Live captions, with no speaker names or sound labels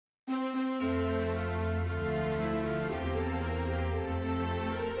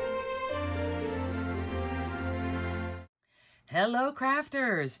Hello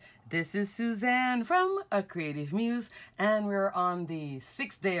crafters, this is Suzanne from A Creative Muse and we're on the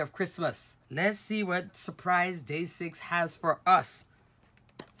 6th day of Christmas. Let's see what surprise day 6 has for us.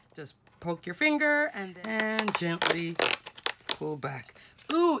 Just poke your finger and then gently pull back.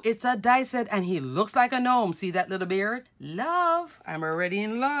 Ooh, it's a die set and he looks like a gnome. See that little beard? Love, I'm already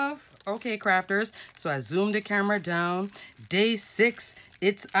in love. Okay crafters, so I zoomed the camera down. Day 6.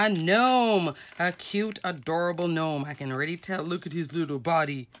 It's a gnome, a cute, adorable gnome. I can already tell, look at his little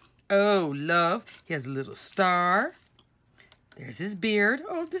body. Oh, love. He has a little star. There's his beard.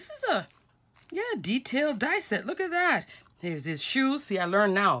 Oh, this is a, detailed die set. Look at that. Here's his shoes. See, I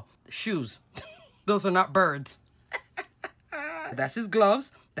learned now. The shoes. Those are not birds. That's his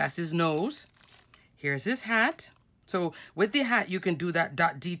gloves. That's his nose. Here's his hat. So with the hat, you can do that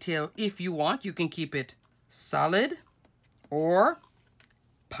dot detail if you want. You can keep it solid or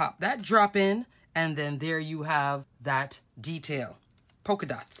pop that drop in, and then there you have that detail, polka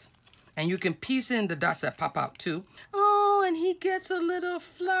dots. And you can piece in the dots that pop out too. Oh, and he gets a little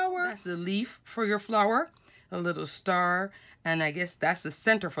flower. That's a leaf for your flower, a little star, and I guess that's the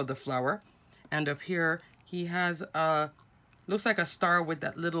center for the flower. And up here, he has a, looks like a star with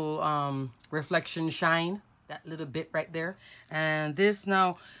that little reflection shine, that little bit right there. And this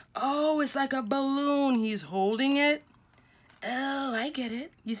now, oh, it's like a balloon. He's holding it. Oh, I get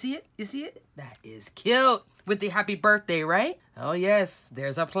it. You see it? You see it? That is cute. With the happy birthday, right? Oh yes,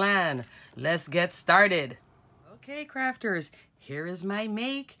 there's a plan. Let's get started. Okay, crafters, here is my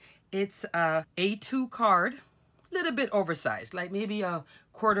make. It's a A2 card, a little bit oversized, like maybe a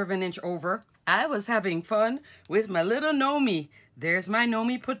 1/4 inch over. I was having fun with my little Nomi. There's my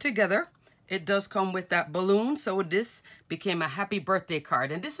Nomi put together. It does come with that balloon, so this became a happy birthday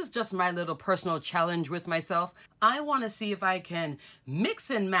card. And this is just my little personal challenge with myself. I want to see if I can mix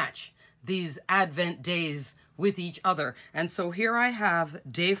and match these Advent days with each other. And so here I have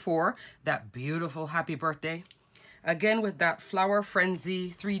day 4, that beautiful happy birthday. Again with that Flower Frenzy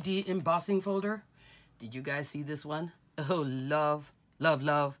 3D embossing folder. Did you guys see this one? Oh, love, love,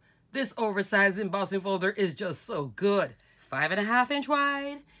 love. This oversized embossing folder is just so good. 5.5 inch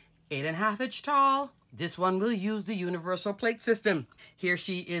wide. 8.5 inch tall. This one will use the universal plate system. Here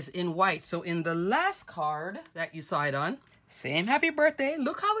she is in white. So in the last card that you saw it on, same happy birthday.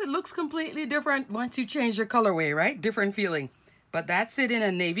 Look how it looks completely different once you change your colorway, right? Different feeling. But that's it in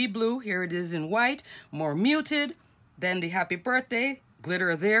a navy blue. Here it is in white, more muted than the happy birthday.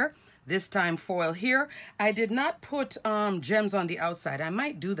 Glitter there. This time foil here. I did not put gems on the outside. I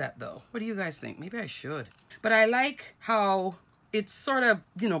might do that though. What do you guys think? Maybe I should. But I like how it's sort of,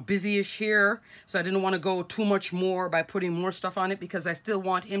 you know, busy-ish here, so I didn't want to go too much more by putting more stuff on it because I still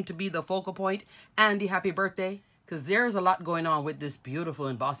want him to be the focal point and the happy birthday, because there's a lot going on with this beautiful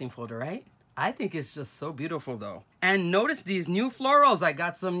embossing folder, right? I think it's just so beautiful though. And notice these new florals. I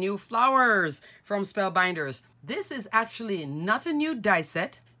got some new flowers from Spellbinders. This is actually not a new die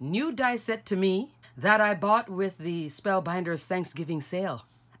set to me that I bought with the Spellbinders Thanksgiving sale.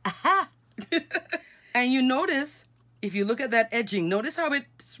 Aha! And you notice, if you look at that edging, notice how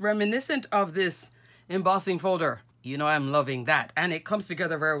it's reminiscent of this embossing folder. You know, I'm loving that. And it comes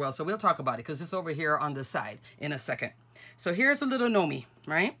together very well. So we'll talk about it because it's over here on the side in a second. So here's a little Nomi,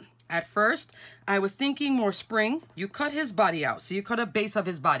 right? At first, I was thinking more spring. You cut his body out. So you cut a base of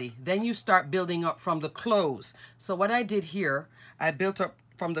his body. Then you start building up from the clothes. So what I did here, I built up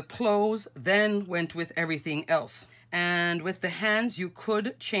from the clothes, then went with everything else. And with the hands, you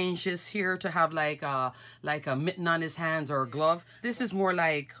could change this here to have like a mitten on his hands or a glove. This is more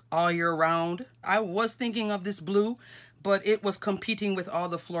like all year round. I was thinking of this blue, but it was competing with all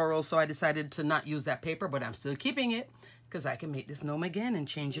the florals, so I decided to not use that paper, but I'm still keeping it because I can make this gnome again and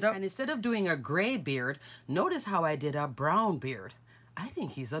change it up. And instead of doing a gray beard, notice how I did a brown beard. I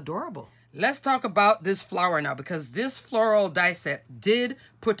think he's adorable. Let's talk about this flower now, because this floral die set did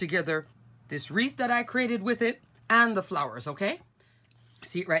put together this wreath that I created with it, and the flowers, okay?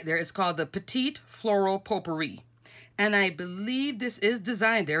 See it right there? It's called the Petite Floral Potpourri. And I believe this is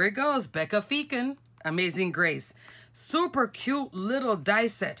designed, there it goes, Becca Feekin, Amazing Grace. Super cute little die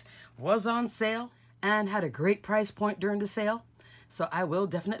set. Was on sale and had a great price point during the sale. So I will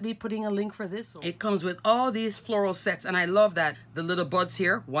definitely be putting a link for this. It comes with all these floral sets, and I love that. The little buds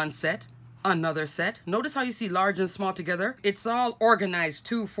here, one set, another set. Notice how you see large and small together? It's all organized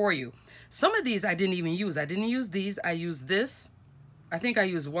too for you. Some of these I didn't even use. I didn't use these. I used this. I think I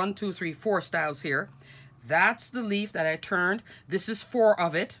used 1, 2, 3, 4 styles here. That's the leaf that I turned. This is 4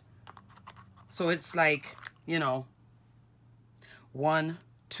 of it. So it's like, you know, 1,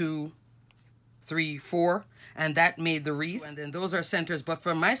 2, 3, 4. And that made the wreath. And then those are centers. But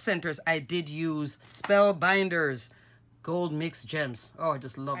for my centers, I did use Spellbinders Gold mixed gems. Oh, I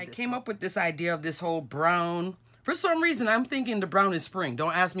just love this. I came up with this idea of this whole brown. For some reason, I'm thinking the brown is spring.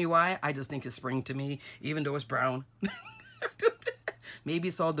 Don't ask me why. I just think it's spring to me, even though it's brown. Maybe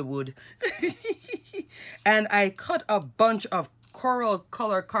it's all the wood. And I cut a bunch of coral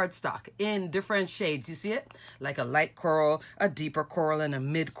color cardstock in different shades. You see it? Like a light coral, a deeper coral, and a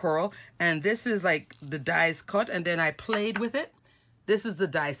mid coral. And this is like the dies cut, and then I played with it. This is the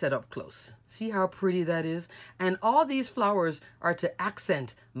die set up close. See how pretty that is? And all these flowers are to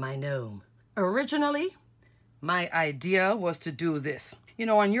accent my gnome. Originally, my idea was to do this. You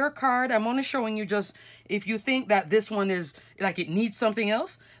know, on your card, I'm only showing you just, if you think that this one is, like it needs something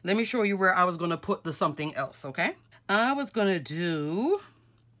else, let me show you where I was going to put the something else, okay? I was going to do,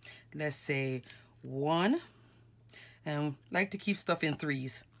 let's say, 1, and like to keep stuff in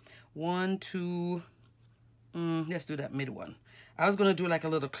 3s. 1, 2, let's do that mid one. I was going to do like a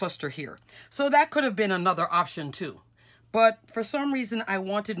little cluster here. So that could have been another option too. But for some reason, I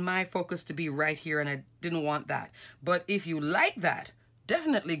wanted my focus to be right here, and I didn't want that. But if you like that,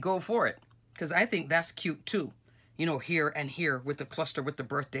 definitely go for it, because I think that's cute too. You know, here and here with the cluster with the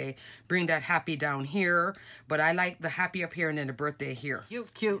birthday. Bring that happy down here. But I like the happy up here and then the birthday here.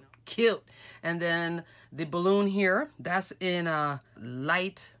 Cute, cute, cute. And then the balloon here, that's in a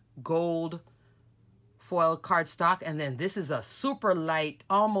light gold foil cardstock. And then this is a super light,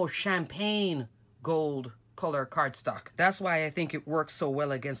 almost champagne gold color cardstock. That's why I think it works so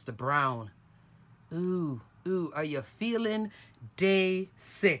well against the brown. Ooh, ooh, are you feeling day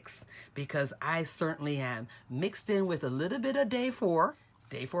 6? Because I certainly am. Mixed in with a little bit of day 4.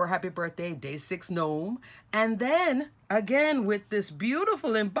 Day 4, happy birthday. Day 6, gnome. And then, again, with this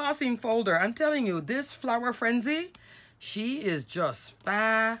beautiful embossing folder. I'm telling you, this Flower Frenzy, she is just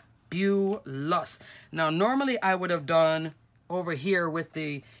fabulous. Now, normally I would have done over here with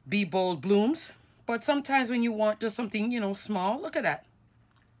the Be Bold blooms. But sometimes when you want just something, you know, small, look at that.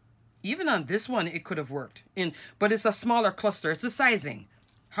 Even on this one, it could have worked. But it's a smaller cluster. It's the sizing,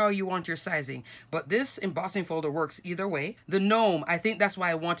 how you want your sizing. But this embossing folder works either way. The gnome, I think that's why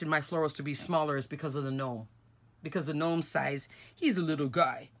I wanted my florals to be smaller, is because of the gnome. Because the gnome size, he's a little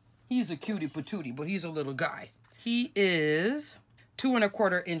guy. He's a cutie patootie, but he's a little guy. He is 2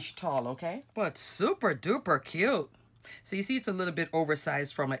 1/4 inch tall, okay? But super duper cute. So you see it's a little bit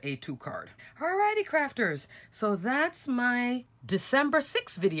oversized from an A2 card. Alrighty, crafters. So that's my December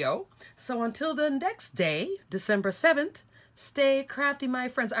 6th video. So until the next day, December 7th, stay crafty, my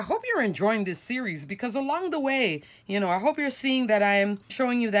friends. I hope you're enjoying this series, because along the way, you know, I hope you're seeing that I'm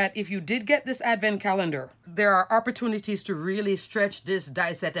showing you that if you did get this advent calendar, there are opportunities to really stretch this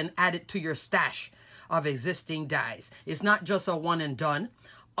die set and add it to your stash of existing dies. It's not just a one and done.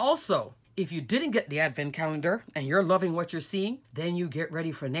 Also, if you didn't get the advent calendar and you're loving what you're seeing, then you get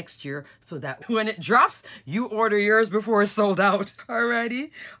ready for next year so that when it drops, you order yours before it's sold out.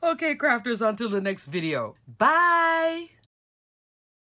 Alrighty? Okay, crafters, until the next video. Bye!